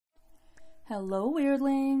Hello,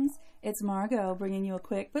 weirdlings! It's Margot bringing you a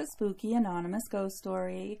quick but spooky anonymous ghost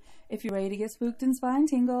story. If you're ready to get spooked and spine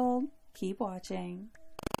tingled, keep watching.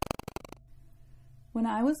 When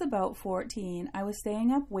I was about 14, I was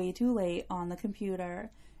staying up way too late on the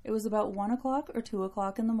computer. It was about 1 o'clock or 2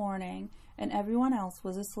 o'clock in the morning, and everyone else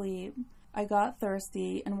was asleep. I got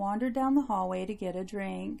thirsty and wandered down the hallway to get a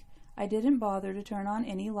drink. I didn't bother to turn on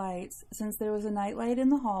any lights since there was a nightlight in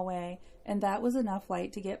the hallway, and that was enough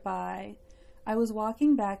light to get by. I was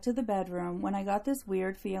walking back to the bedroom when I got this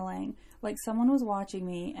weird feeling, like someone was watching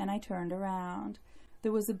me, and I turned around.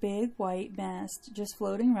 There was a big white mist just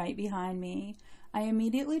floating right behind me. I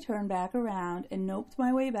immediately turned back around and noped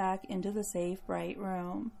my way back into the safe, bright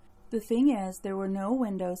room. The thing is, there were no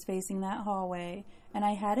windows facing that hallway, and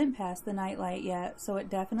I hadn't passed the nightlight yet, so it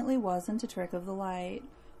definitely wasn't a trick of the light.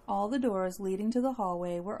 All the doors leading to the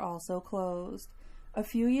hallway were also closed. A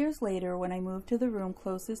few years later, when I moved to the room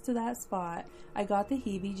closest to that spot, I got the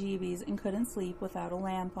heebie-jeebies and couldn't sleep without a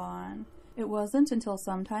lamp on. It wasn't until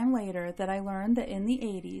sometime later that I learned that in the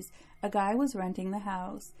 80s, a guy was renting the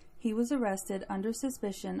house. He was arrested under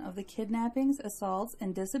suspicion of the kidnappings, assaults,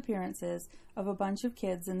 and disappearances of a bunch of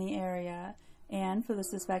kids in the area, and for the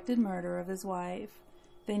suspected murder of his wife.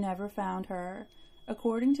 They never found her.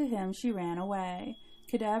 According to him, she ran away.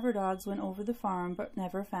 Cadaver dogs went over the farm but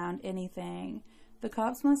never found anything. The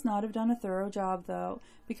cops must not have done a thorough job, though,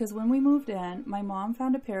 because when we moved in, my mom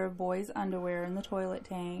found a pair of boys' underwear in the toilet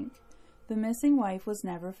tank. The missing wife was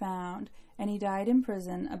never found, and he died in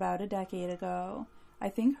prison about a decade ago. I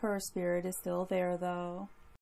think her spirit is still there, though.